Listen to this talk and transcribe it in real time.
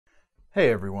Hey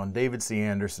everyone, David C.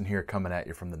 Anderson here coming at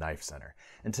you from the Knife Center.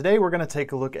 And today we're going to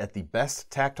take a look at the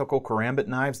best tactical karambit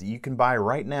knives that you can buy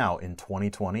right now in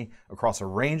 2020 across a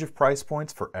range of price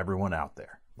points for everyone out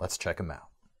there. Let's check them out.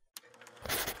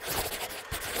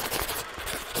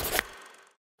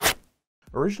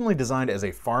 Originally designed as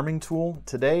a farming tool,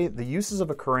 today the uses of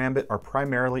a karambit are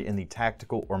primarily in the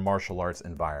tactical or martial arts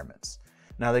environments.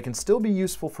 Now they can still be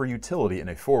useful for utility in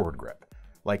a forward grip.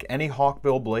 Like any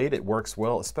hawkbill blade, it works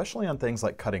well, especially on things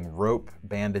like cutting rope,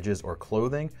 bandages, or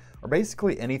clothing, or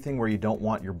basically anything where you don't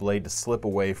want your blade to slip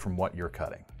away from what you're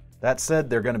cutting. That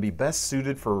said, they're going to be best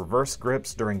suited for reverse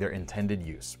grips during their intended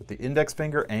use, with the index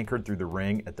finger anchored through the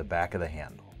ring at the back of the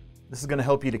handle. This is going to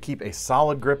help you to keep a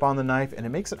solid grip on the knife, and it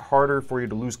makes it harder for you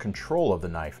to lose control of the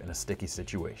knife in a sticky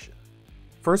situation.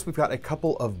 First, we've got a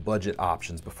couple of budget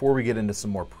options before we get into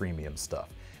some more premium stuff.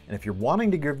 And if you're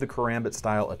wanting to give the karambit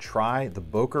style a try, the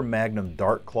Boker Magnum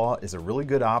Dart Claw is a really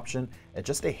good option at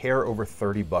just a hair over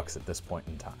 30 bucks at this point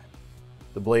in time.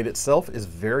 The blade itself is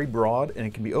very broad and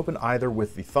it can be opened either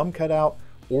with the thumb cutout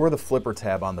or the flipper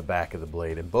tab on the back of the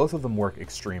blade, and both of them work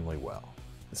extremely well.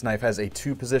 This knife has a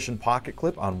 2-position pocket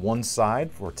clip on one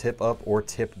side for tip up or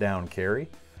tip down carry,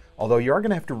 although you are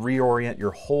going to have to reorient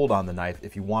your hold on the knife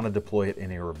if you want to deploy it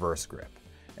in a reverse grip.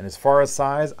 And as far as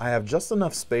size, I have just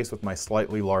enough space with my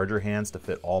slightly larger hands to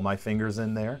fit all my fingers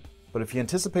in there. But if you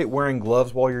anticipate wearing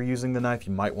gloves while you're using the knife,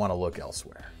 you might want to look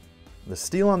elsewhere. The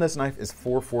steel on this knife is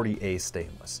 440A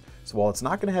stainless, so while it's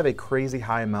not going to have a crazy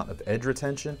high amount of edge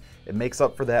retention, it makes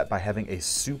up for that by having a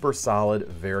super solid,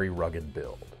 very rugged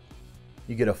build.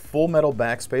 You get a full metal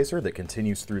backspacer that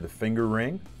continues through the finger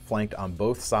ring, flanked on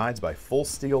both sides by full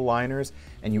steel liners,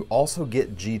 and you also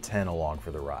get G10 along for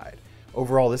the ride.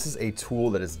 Overall, this is a tool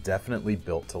that is definitely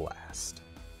built to last.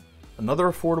 Another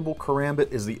affordable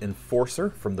karambit is the Enforcer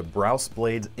from the Brous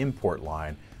Blades import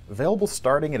line, available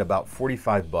starting at about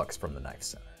 45 bucks from the Knife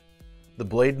Center. The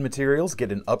blade materials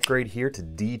get an upgrade here to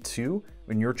D2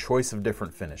 in your choice of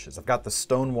different finishes. I've got the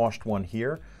stone-washed one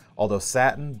here, although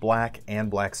satin, black, and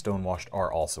black stone-washed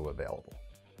are also available.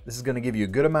 This is going to give you a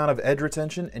good amount of edge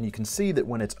retention, and you can see that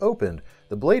when it's opened,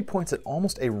 the blade points at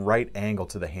almost a right angle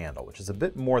to the handle, which is a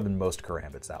bit more than most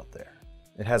karambits out there.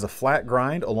 It has a flat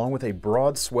grind along with a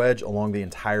broad swedge along the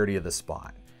entirety of the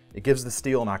spine. It gives the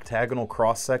steel an octagonal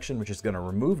cross section, which is going to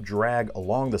remove drag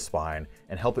along the spine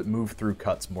and help it move through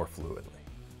cuts more fluidly.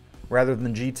 Rather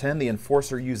than G10, the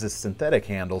Enforcer uses synthetic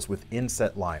handles with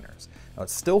inset liners. Now, it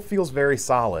still feels very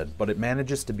solid, but it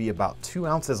manages to be about 2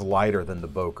 ounces lighter than the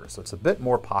Boker, so it's a bit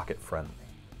more pocket friendly.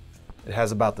 It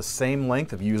has about the same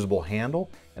length of usable handle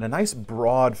and a nice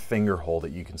broad finger hole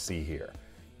that you can see here.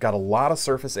 Got a lot of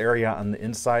surface area on the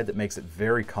inside that makes it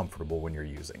very comfortable when you're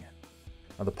using it.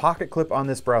 Now, the pocket clip on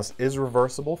this Brous is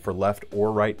reversible for left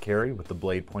or right carry with the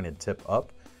blade pointed tip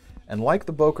up. And like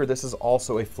the Boker, this is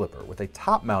also a flipper with a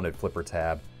top-mounted flipper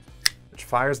tab, which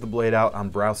fires the blade out on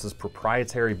Brous's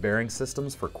proprietary bearing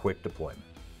systems for quick deployment.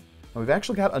 Now, we've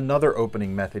actually got another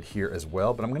opening method here as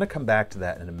well, but I'm going to come back to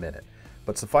that in a minute.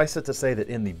 But suffice it to say that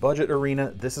in the budget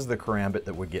arena, this is the karambit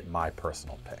that would get my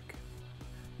personal pick.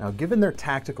 Now, given their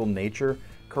tactical nature,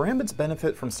 karambits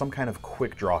benefit from some kind of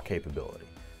quick draw capability.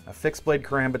 Now, fixed blade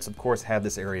karambits, of course, have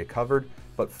this area covered,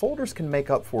 but folders can make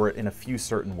up for it in a few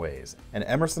certain ways, and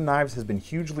Emerson Knives has been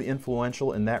hugely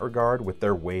influential in that regard with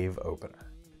their wave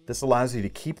opener. This allows you to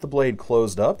keep the blade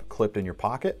closed up, clipped in your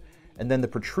pocket, and then the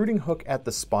protruding hook at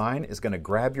the spine is going to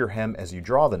grab your hem as you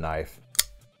draw the knife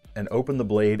and open the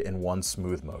blade in one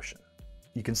smooth motion.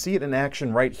 You can see it in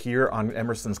action right here on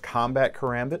Emerson's Combat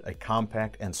Karambit, a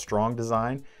compact and strong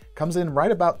design. Comes in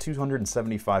right about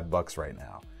 275 bucks right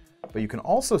now. But you can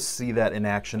also see that in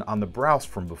action on the Brous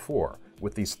from before,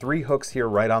 with these 3 hooks here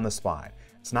right on the spine.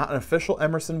 It's not an official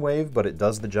Emerson wave, but it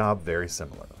does the job very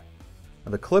similarly.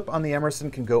 Now, the clip on the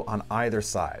Emerson can go on either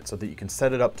side so that you can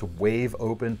set it up to wave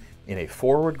open in a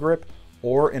forward grip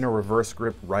or in a reverse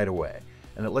grip right away.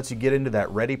 And it lets you get into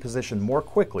that ready position more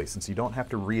quickly since you don't have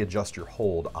to readjust your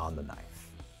hold on the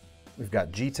knife. We've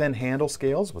got G10 handle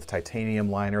scales with titanium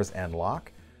liners and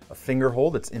lock, a finger hole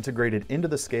that's integrated into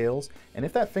the scales, and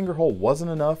if that finger hole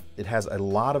wasn't enough, it has a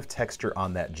lot of texture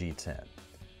on that G10.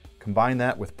 Combine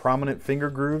that with prominent finger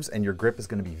grooves and your grip is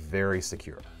going to be very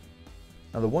secure.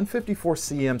 Now, the 154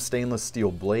 cm stainless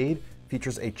steel blade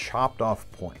features a chopped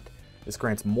off point. This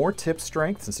grants more tip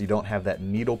strength since you don't have that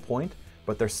needle point,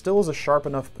 but there still is a sharp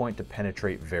enough point to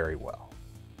penetrate very well.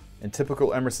 In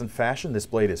typical Emerson fashion, this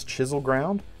blade is chisel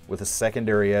ground with a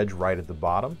secondary edge right at the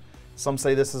bottom. Some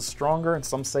say this is stronger and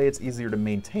some say it's easier to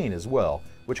maintain as well,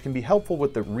 which can be helpful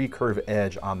with the recurve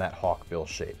edge on that hawkbill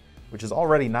shape, which is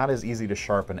already not as easy to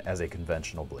sharpen as a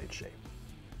conventional blade shape.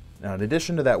 Now, in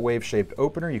addition to that wave-shaped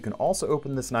opener, you can also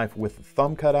open this knife with the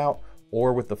thumb cutout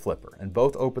or with the flipper, and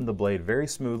both open the blade very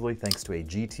smoothly thanks to a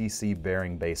GTC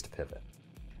bearing-based pivot.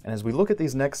 And as we look at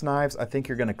these next knives, I think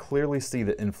you're going to clearly see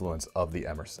the influence of the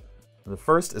Emerson. The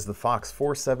first is the Fox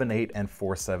 478 and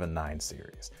 479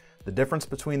 series. The difference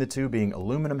between the two being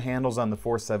aluminum handles on the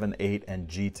 478 and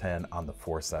G10 on the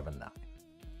 479.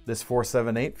 This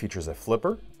 478 features a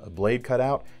flipper, a blade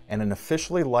cutout, and an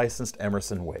officially licensed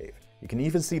Emerson wave. You can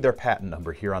even see their patent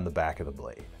number here on the back of the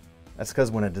blade. That's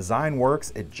because when a design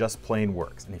works, it just plain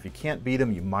works, and if you can't beat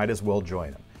them, you might as well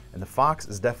join them. And the Fox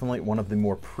is definitely one of the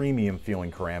more premium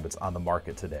feeling karambits on the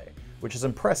market today, which is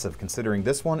impressive considering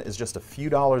this one is just a few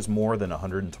dollars more than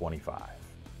 $125.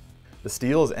 The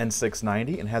steel is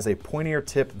N690 and has a pointier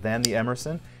tip than the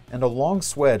Emerson and a long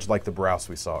swedge like the Browse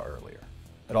we saw earlier.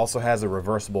 It also has a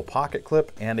reversible pocket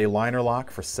clip and a liner lock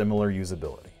for similar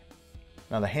usability.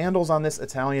 Now the handles on this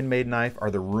Italian-made knife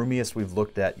are the roomiest we've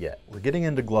looked at yet. We're getting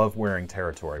into glove-wearing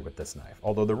territory with this knife,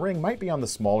 although the ring might be on the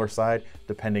smaller side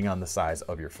depending on the size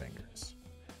of your fingers.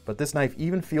 But this knife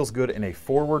even feels good in a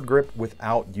forward grip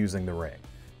without using the ring,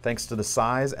 thanks to the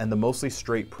size and the mostly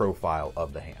straight profile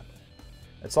of the handle.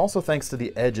 It's also thanks to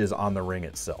the edges on the ring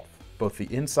itself. Both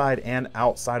the inside and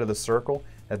outside of the circle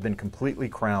have been completely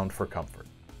crowned for comfort.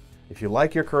 If you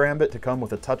like your karambit to come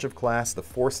with a touch of class, the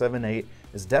 478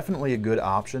 is definitely a good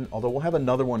option, although we'll have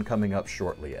another one coming up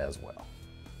shortly as well.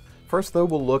 First though,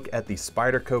 we'll look at the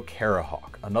Spyderco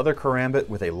Karahawk, another karambit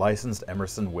with a licensed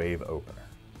Emerson wave opener.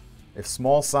 If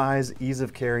small size, ease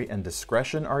of carry, and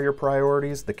discretion are your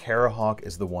priorities, the Karahawk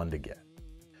is the one to get.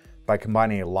 By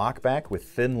combining a lockback with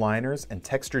thin liners and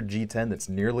textured G10 that's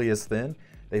nearly as thin,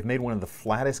 they've made one of the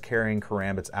flattest carrying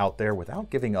karambits out there without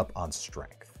giving up on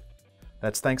strength.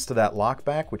 That's thanks to that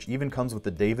lockback, which even comes with the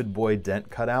David Boyd dent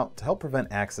cutout to help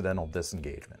prevent accidental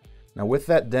disengagement. Now with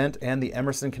that dent and the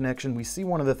Emerson connection, we see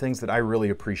one of the things that I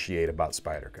really appreciate about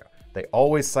Spyderco. They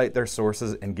always cite their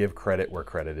sources and give credit where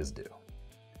credit is due.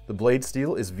 The blade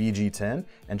steel is VG10,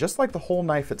 and just like the whole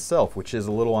knife itself, which is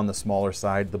a little on the smaller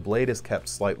side, the blade is kept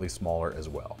slightly smaller as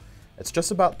well. It's just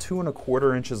about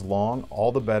 2¼ inches long,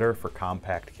 all the better for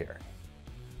compact carry.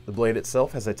 The blade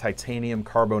itself has a titanium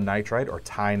carbonitride or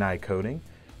tie-nye coating,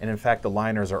 and in fact the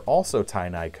liners are also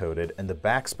tie-nye coated, and the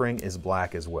back spring is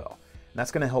black as well. And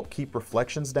that's going to help keep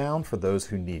reflections down for those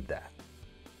who need that.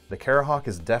 The Karahawk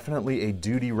is definitely a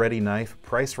duty-ready knife,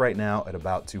 priced right now at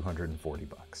about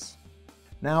 $240.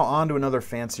 Now on to another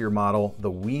fancier model,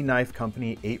 the We Knife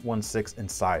Company 816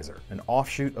 Incisor, an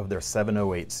offshoot of their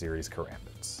 708 series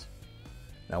karambits.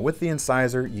 Now with the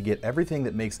Incisor, you get everything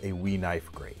that makes a We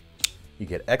knife great. You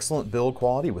get excellent build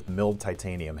quality with milled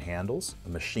titanium handles, a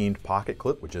machined pocket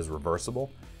clip which is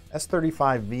reversible,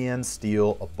 S35 VN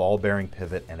steel, a ball bearing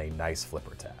pivot, and a nice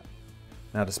flipper tab.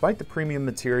 Now despite the premium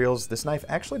materials, this knife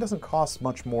actually doesn't cost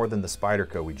much more than the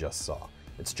Spyderco we just saw.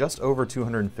 It's just over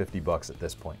 $250 at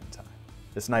this point in time.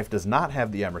 This knife does not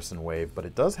have the Emerson wave, but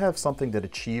it does have something that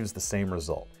achieves the same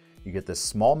result. You get this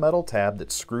small metal tab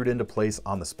that's screwed into place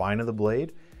on the spine of the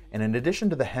blade, and in addition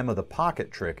to the hem of the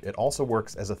pocket trick, it also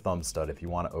works as a thumb stud if you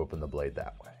want to open the blade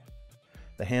that way.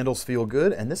 The handles feel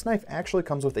good, and this knife actually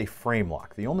comes with a frame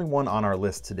lock, the only one on our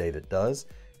list today that does,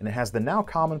 and it has the now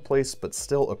commonplace but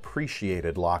still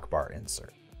appreciated lock bar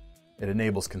insert. It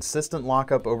enables consistent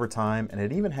lockup over time, and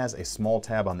it even has a small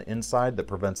tab on the inside that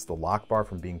prevents the lock bar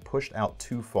from being pushed out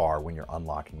too far when you're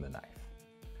unlocking the knife.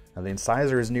 Now the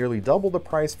Incisor is nearly double the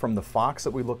price from the Fox that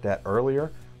we looked at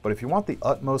earlier, but if you want the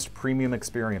utmost premium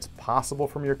experience possible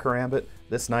from your karambit,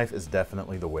 this knife is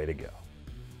definitely the way to go.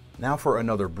 Now for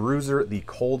another bruiser, the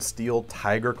Cold Steel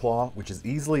Tiger Claw, which is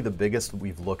easily the biggest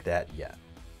we've looked at yet.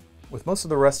 With most of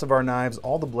the rest of our knives,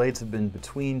 all the blades have been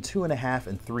between 2½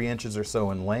 and 3 inches or so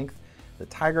in length. The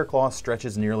Tiger Claw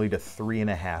stretches nearly to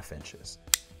 3½ inches.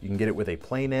 You can get it with a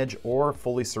plain edge or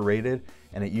fully serrated,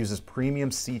 and it uses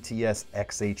premium CTS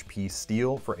XHP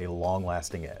steel for a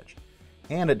long-lasting edge.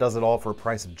 And it does it all for a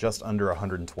price of just under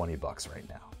 $120 right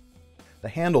now. The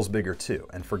handle's bigger too,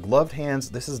 and for gloved hands,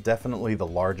 this is definitely the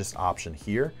largest option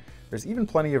here. There's even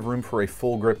plenty of room for a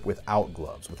full grip without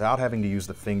gloves, without having to use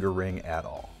the finger ring at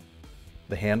all.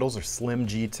 The handles are slim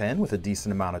G10 with a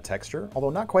decent amount of texture,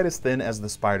 although not quite as thin as the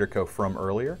Spyderco from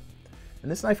earlier.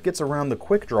 And this knife gets around the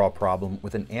quick draw problem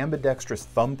with an ambidextrous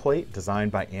thumb plate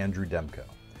designed by Andrew Demko.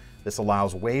 This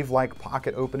allows wave-like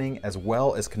pocket opening as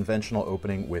well as conventional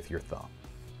opening with your thumb.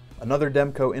 Another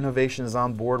Demko innovation is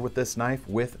on board with this knife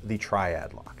with the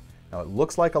Triad lock. Now it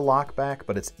looks like a lockback,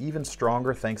 but it's even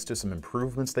stronger thanks to some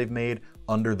improvements they've made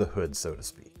under the hood, so to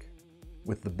speak.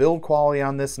 With the build quality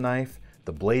on this knife,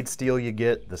 The blade steel you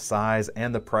get, the size,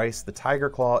 and the price, the Tiger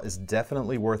Claw is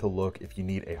definitely worth a look if you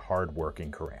need a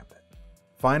hard-working karambit.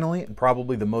 Finally, and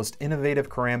probably the most innovative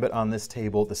karambit on this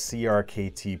table, the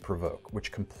CRKT Provoke,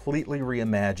 which completely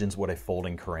reimagines what a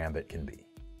folding karambit can be.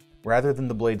 Rather than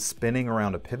the blade spinning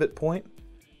around a pivot point,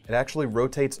 it actually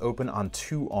rotates open on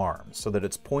 2 arms so that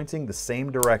it's pointing the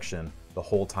same direction the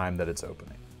whole time that it's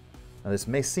opening. Now this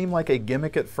may seem like a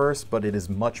gimmick at first, but it is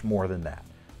much more than that.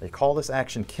 They call this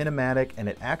action kinematic, and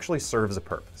it actually serves a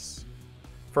purpose.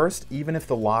 First, even if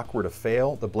the lock were to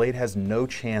fail, the blade has no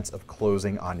chance of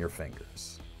closing on your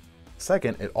fingers.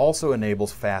 Second, it also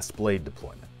enables fast blade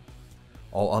deployment.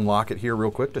 I'll unlock it here real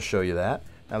quick to show you that.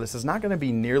 Now this is not going to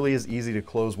be nearly as easy to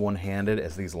close one-handed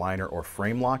as these liner or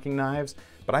frame locking knives,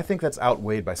 but I think that's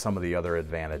outweighed by some of the other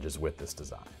advantages with this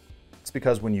design. It's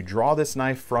because when you draw this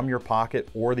knife from your pocket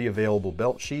or the available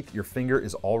belt sheath, your finger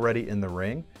is already in the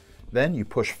ring. Then you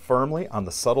push firmly on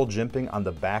the subtle jimping on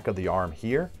the back of the arm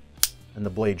here, and the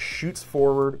blade shoots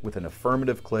forward with an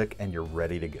affirmative click and you're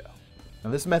ready to go. Now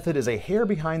this method is a hair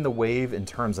behind the wave in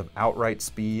terms of outright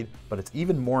speed, but it's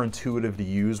even more intuitive to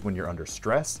use when you're under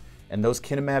stress, and those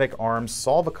kinematic arms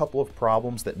solve a couple of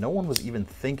problems that no one was even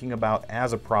thinking about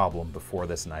as a problem before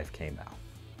this knife came out.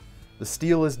 The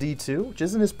steel is D2, which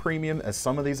isn't as premium as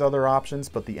some of these other options,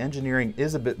 but the engineering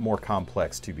is a bit more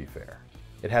complex, to be fair.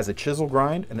 It has a chisel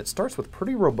grind, and it starts with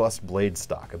pretty robust blade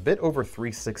stock, a bit over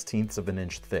 3/16 of an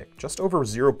inch thick, just over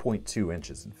 0.2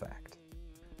 inches in fact.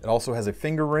 It also has a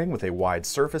finger ring with a wide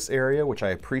surface area, which I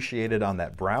appreciated on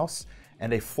that browse,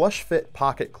 and a flush fit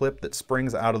pocket clip that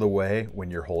springs out of the way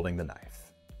when you're holding the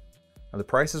knife. Now the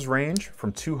prices range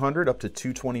from $200 up to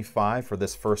 $225 for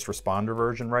this first responder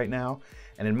version right now,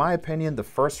 and in my opinion, the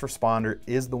first responder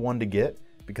is the one to get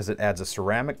because it adds a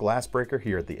ceramic glass breaker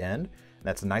here at the end.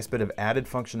 That's a nice bit of added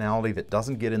functionality that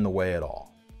doesn't get in the way at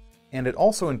all. And it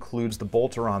also includes the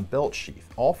bolt-around belt sheath,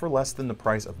 all for less than the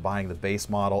price of buying the base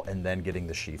model and then getting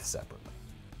the sheath separately.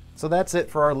 So that's it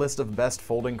for our list of best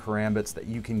folding karambits that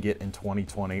you can get in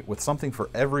 2020, with something for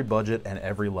every budget and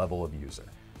every level of user.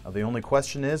 Now the only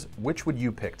question is, which would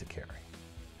you pick to carry?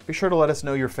 Be sure to let us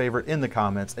know your favorite in the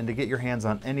comments, and to get your hands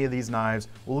on any of these knives,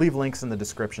 we'll leave links in the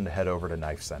description to head over to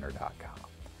KnifeCenter.com.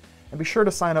 And be sure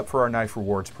to sign up for our Knife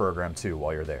Rewards program too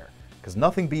while you're there, because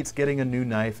nothing beats getting a new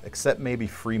knife except maybe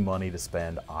free money to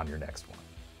spend on your next one.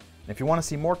 And if you want to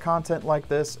see more content like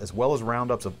this, as well as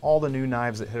roundups of all the new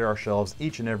knives that hit our shelves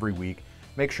each and every week,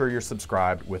 make sure you're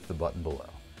subscribed with the button below.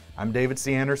 I'm David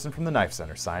C. Anderson from the Knife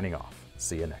Center, signing off.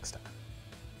 See you next time.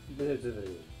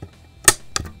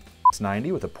 It's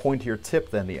 90 with a pointier tip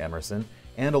than the Emerson,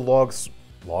 and a log swedge.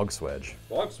 Log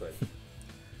swedge.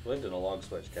 Lived in a log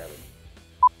swedge cabin.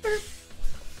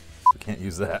 Can't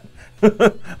use that.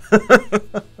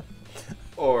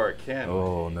 Or can we?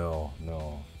 Oh, no,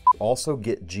 no. Also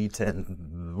get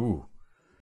G10. Ooh.